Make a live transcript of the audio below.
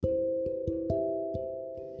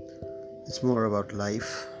It's more about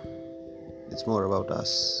life. It's more about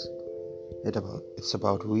us. It's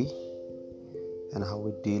about we and how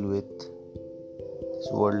we deal with these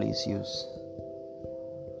worldly issues,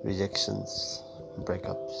 rejections,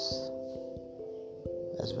 breakups,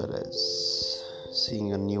 as well as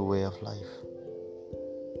seeing a new way of life.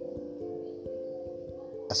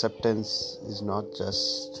 Acceptance is not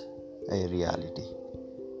just a reality.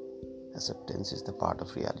 Acceptance is the part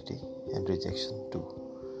of reality, and rejection too.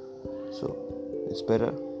 So it's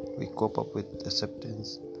better we cope up with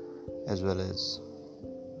acceptance as well as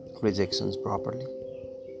rejections properly.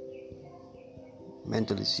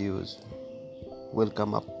 Mental issues will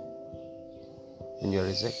come up when you're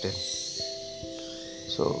rejected.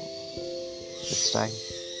 So it's time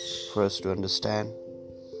for us to understand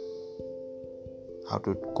how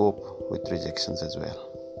to cope with rejections as well.